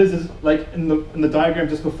 And what that is like in the diagram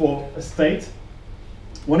just before, a state.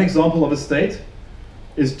 One example of a state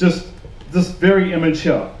is just this very image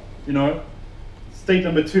here. You know, state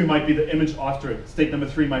number 2 might be the image after it. State number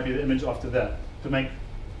 3 might be the image after that.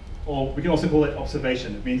 Or we can also call it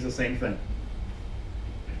observation. It means the same thing.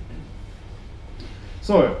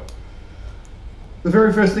 So the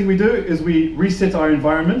very first thing we do is we reset our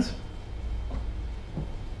environment.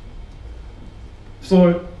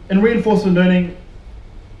 So in reinforcement learning,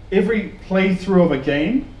 every playthrough of a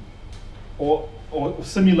game or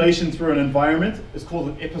simulation through an environment is called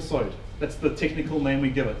an episode. That's the technical name we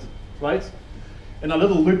give it, right? In our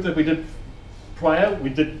little loop that we did prior, we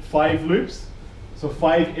did 5 loops, so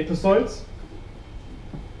 5 episodes.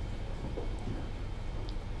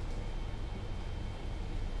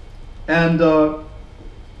 And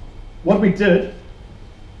what we did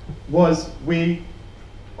was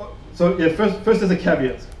first as a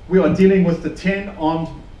caveat, we are dealing with the 10 armed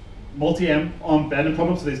multi-armed bandit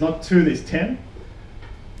problem, so there's not 2, there's 10.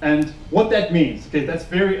 And what that means, okay,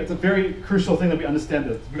 it's a very crucial thing that we understand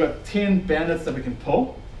this. We've got 10 bandits that we can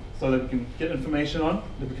pull, so that we can get information on,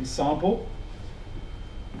 that we can sample.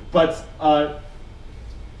 But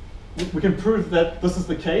we can prove that this is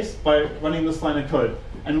the case by running this line of code.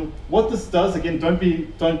 And what this does, again, don't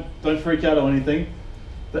freak out or anything.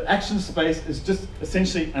 The action space is just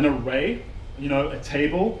essentially an array, you know, a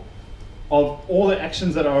table of all the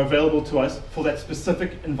actions that are available to us for that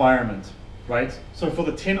specific environment, right? So for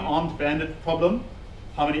the 10 armed bandit problem,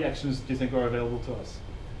 how many actions do you think are available to us?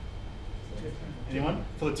 Anyone?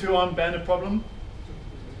 For the 2 armed bandit problem?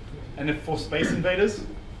 And if for Space Invaders?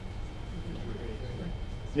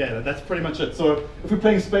 Yeah, that's pretty much it. So if we're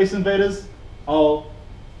playing Space Invaders, our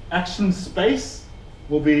action space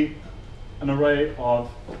will be an array of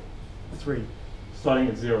 3, starting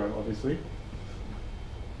at 0, obviously.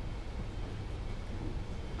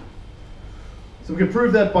 So we can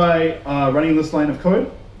prove that by running this line of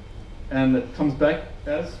code, and it comes back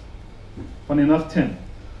as, funny enough, 10.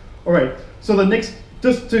 All right, so the next,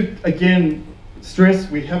 just to again stress,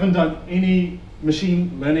 we haven't done any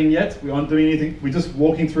machine learning yet. We aren't doing anything. We're just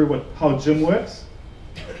walking through how Gym works.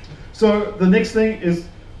 So the next thing is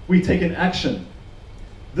we take an action.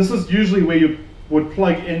 This is usually where you would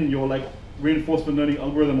plug in your reinforcement learning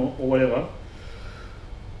algorithm or whatever.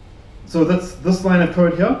 So that's this line of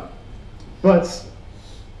code here. But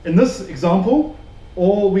in this example,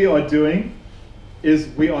 all we are doing is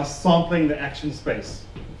we are sampling the action space.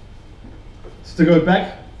 So to go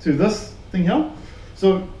back to this thing here,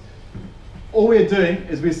 so all we're doing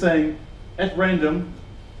is we're saying, at random,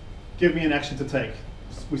 give me an action to take.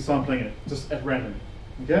 We're sampling it, just at random,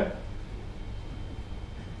 okay?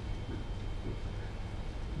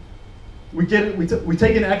 We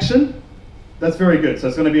take an action, that's very good. So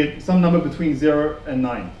it's going to be some number between 0 and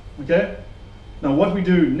 9, okay? Now what we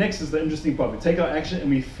do next is the interesting part. We take our action and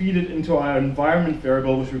we feed it into our environment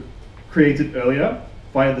variable, which we created earlier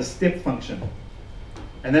via the step function.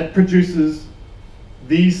 And that produces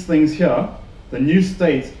these things here, the new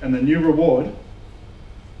state and the new reward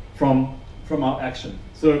from our action.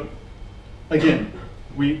 So again,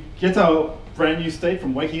 we get our brand new state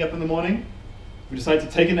from waking up in the morning. We decide to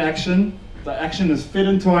take an action. The action is fed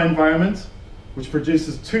into our environment, which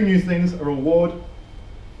produces 2 new things, a reward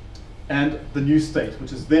and the new state,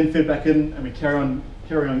 which is then fed back in, and we carry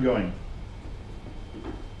on going.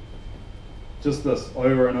 Just this,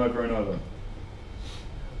 over and over and over.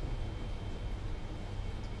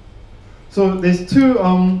 So there's 2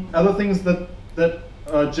 other things that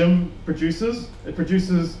Gym produces. It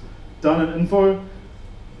produces done and info.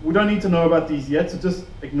 we don't need to know about these yet, so just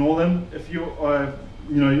ignore them. If you are,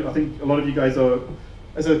 I think a lot of you guys are,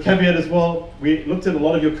 as a caveat as well, we looked at a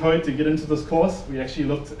lot of your code to get into this course. We actually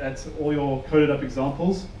looked at all your coded up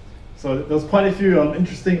examples. So there was quite a few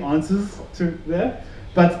interesting answers to there.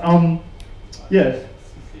 But yeah.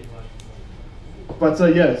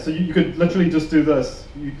 But yeah, so you could literally just do this.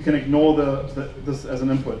 You can ignore this as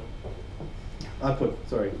an output,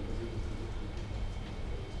 sorry.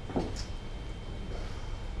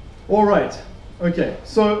 All right, okay,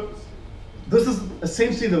 so this is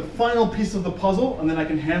essentially the final piece of the puzzle, and then I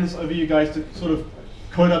can hand this over to you guys to sort of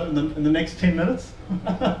code up in the next 10 minutes,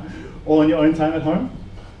 or on your own time at home.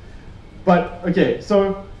 But okay,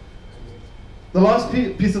 so the last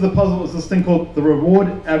piece of the puzzle is this thing called the reward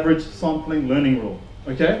average sampling learning rule,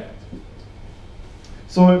 okay?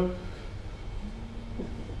 So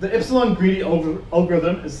the Epsilon Greedy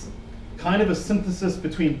algorithm is kind of a synthesis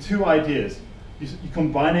between two ideas. You're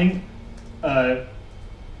combining a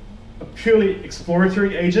purely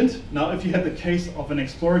exploratory agent. Now, if you had the case of an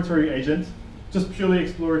exploratory agent, just purely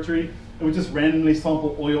exploratory, it would just randomly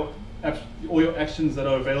sample all your actions that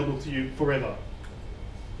are available to you forever.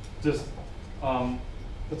 Just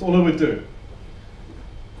that's all it would do.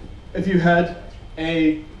 If you had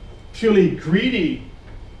a purely greedy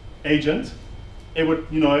agent, it would,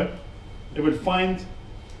 it would find.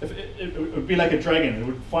 It would be like a dragon. It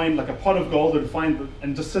would find like a pot of gold. It would find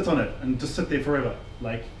and just sit on it and just sit there forever.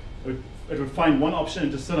 Like it would find one option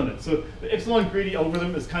and just sit on it. So the Epsilon Greedy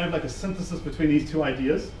algorithm is kind of like a synthesis between these two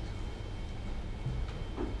ideas.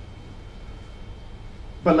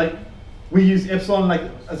 But like we use epsilon like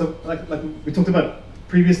we talked about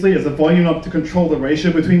previously as a volume up to control the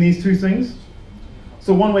ratio between these two things.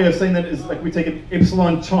 So one way of saying that is like we take an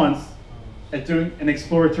epsilon chance at doing an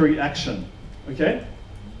exploratory action. Okay.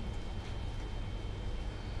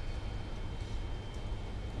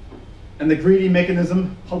 And the greedy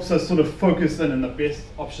mechanism helps us sort of focus in on the best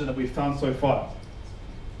option that we've found so far.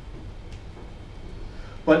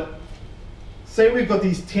 But say we've got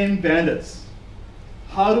these 10 bandits.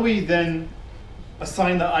 How do we then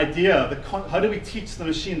assign the idea, how do we teach the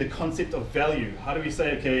machine the concept of value? How do we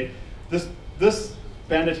say, okay, this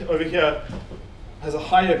bandit over here has a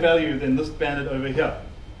higher value than this bandit over here,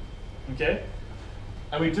 okay?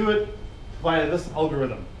 And we do it via this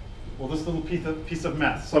algorithm. Well, this little piece of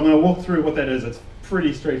math. So I'm going to walk through what that is. It's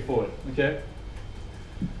pretty straightforward, okay?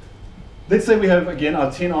 Let's say we have, again, our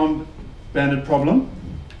 10-armed bandit problem.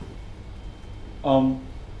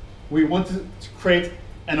 We want to create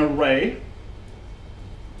an array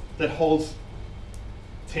that holds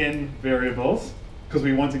 10 variables because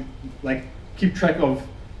we want to like keep track of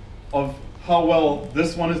how well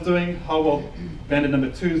this one is doing, how well bandit number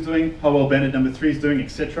 2 is doing, how well bandit number 3 is doing,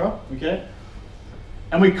 etc. Okay?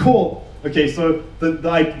 And we call, okay, so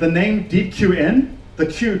the name deepqn, the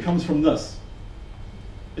Q comes from this.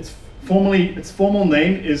 Its formal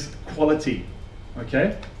name is quality,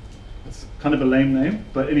 okay? It's kind of a lame name,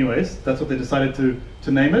 but anyways, that's what they decided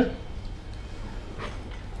to name it.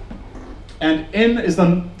 And n is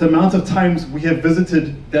the amount of times we have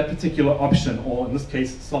visited that particular option, or in this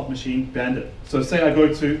case, slot machine bandit. So say I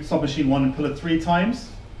go to slot machine 1 and pull it 3 times,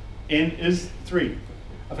 n is 3.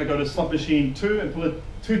 If I go to slot machine 2 and pull it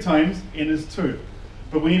 2 times, n is 2.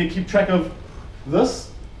 But we need to keep track of this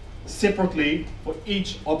separately for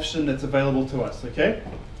each option that's available to us, okay?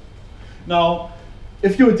 Now,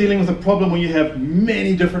 if you're dealing with a problem where you have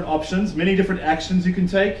many different options, many different actions you can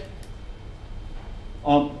take,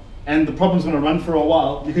 and the problem's going to run for a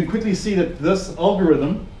while, you can quickly see that this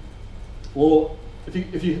algorithm, or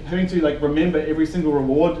if you're having to like remember every single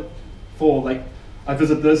reward for like, I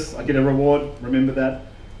visit this, I get a reward, remember that,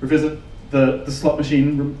 revisit the slot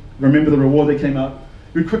machine, remember the reward that came out,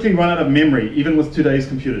 you quickly run out of memory, even with today's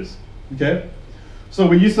computers, okay? So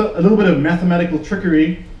we use a little bit of mathematical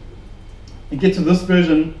trickery and get to this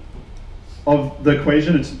version of the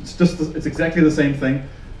equation. It's exactly the same thing,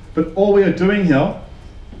 but all we are doing here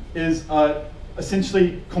is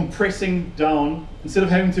essentially compressing down, instead of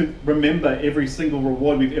having to remember every single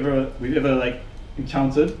reward we've ever like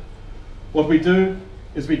encountered. What we do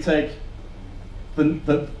is we take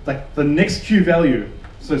the next Q value.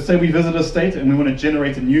 So say we visit a state and we want to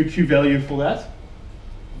generate a new Q value for that.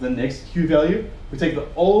 The next Q value, we take the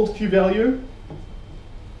old Q value.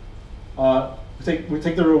 We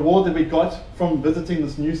take the reward that we got from visiting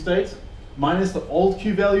this new state minus the old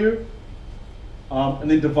Q value,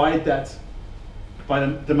 and then divide that by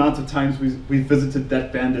the amount of times we visited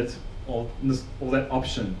that bandit or that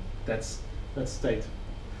option, that state.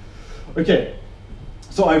 Okay,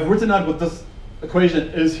 so I've written out what this equation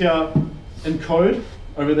is here in code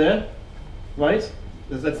over there, right?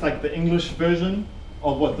 That's like the English version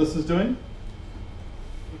of what this is doing.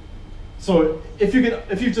 So if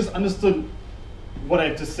you've just understood what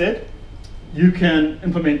I've just said, you can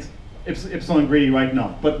implement Epsilon Greedy right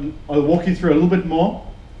now. But I'll walk you through a little bit more,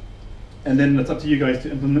 and then it's up to you guys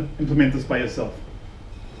to implement this by yourself.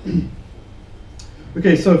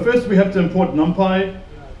 Okay, so first we have to import NumPy.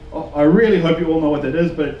 I really hope you all know what that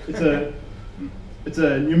is, but it's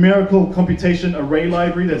a numerical computation array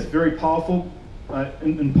library that's very powerful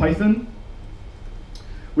in Python.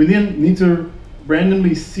 We then need to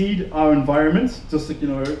randomly seed our environment, just like, you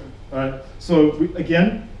know.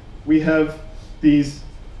 Again, we have these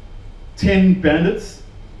 10 bandits,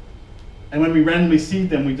 and when we randomly seed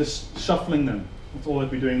them, we're just shuffling them. That's all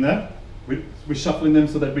that we're doing there. We're shuffling them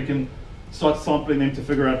so that we can start sampling them to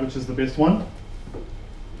figure out which is the best one.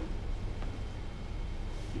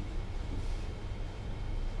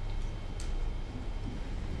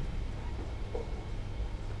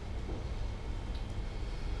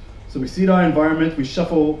 So we seed our environment, we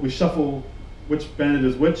shuffle which bandit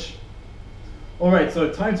is which. All right, so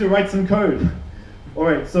time to write some code. All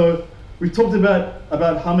right, so we talked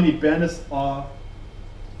about how many bandits are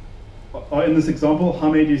in this example. How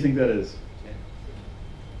many do you think that is?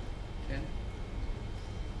 10.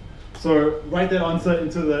 So write that answer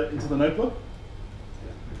into the notebook.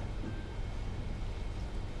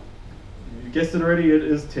 You guessed it already, it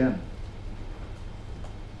is 10.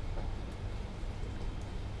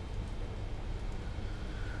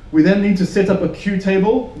 We then need to set up a queue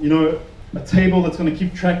table, you know, a table that's going to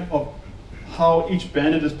keep track of how each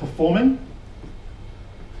bandit is performing.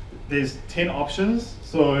 There's 10 options.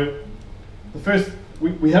 So the first,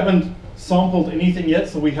 we haven't sampled anything yet,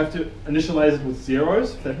 so we have to initialize it with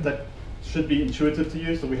zeros. That should be intuitive to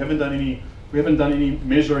you. So we haven't done any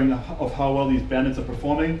measuring of how well these bandits are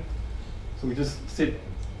performing. So we just say,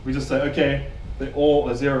 okay, they all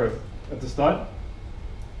are 0 at the start.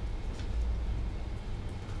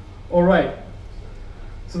 All right.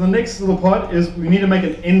 So the next little part is we need to make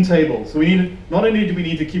an end table. So not only do we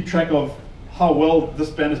need to keep track of how well this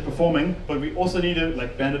bandit is performing, but we also need to,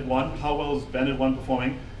 like bandit 1, how well is bandit 1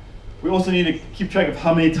 performing? We also need to keep track of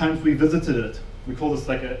how many times we visited it. We call this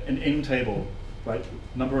like an end table, right?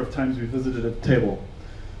 Number of times we visited a table.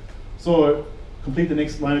 So complete the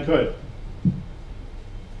next line of code.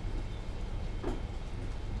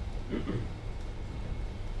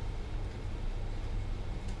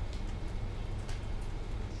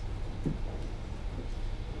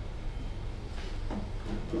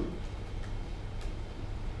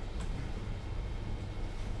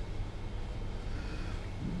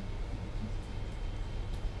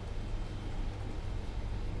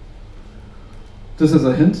 Just as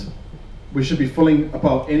a hint, we should be filling up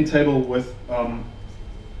our end table with, it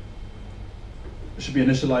should be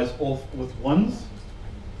initialized all with 1s,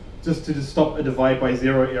 just to stop a divide by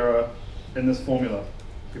 0 error in this formula.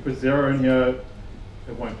 If we put 0 in here,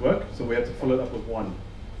 it won't work, so we have to fill it up with 1.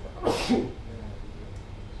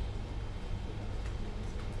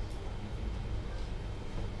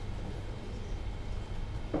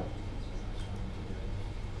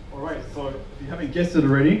 All right, so if you haven't guessed it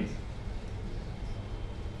already,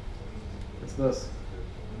 it's this.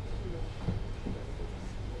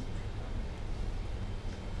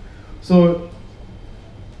 So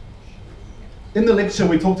in the lecture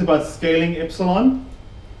we talked about scaling epsilon,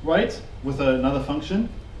 right, with another function.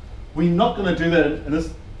 We're not going to do that in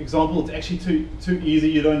this example. It's actually too easy.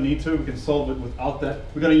 You don't need to. We can solve it without that.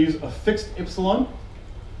 We're going to use a fixed epsilon.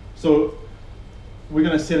 So we're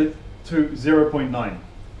going to set it to 0.9.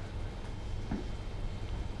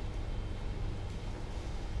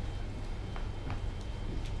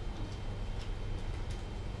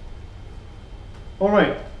 All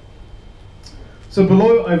right. So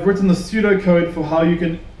below, I've written the pseudocode for how you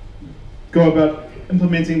can go about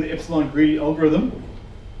implementing the Epsilon Greedy algorithm.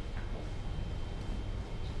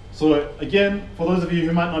 So again, for those of you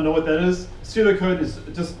who might not know what that is, pseudocode is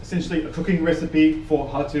just essentially a cooking recipe for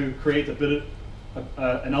how to create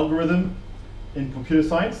an algorithm in computer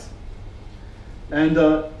science. And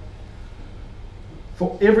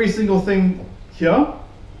for every single thing here,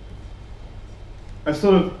 I've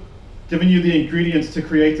sort of given you the ingredients to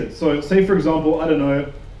create it. So say, for example, I don't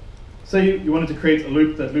know, say you wanted to create a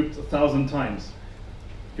loop that looped 1,000 times.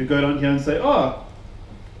 You could go down here and say, oh,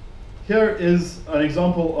 here is an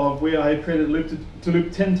example of where I created a loop to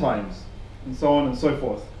loop 10 times, and so on and so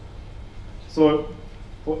forth. So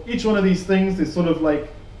for each one of these things, there's sort of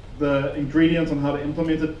like the ingredients on how to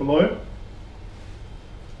implement it below.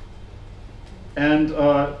 And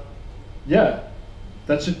yeah,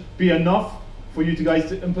 that should be enough for you guys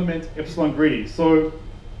to implement Epsilon Greedy. So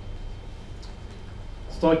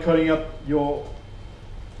start coding up your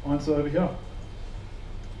answer over here.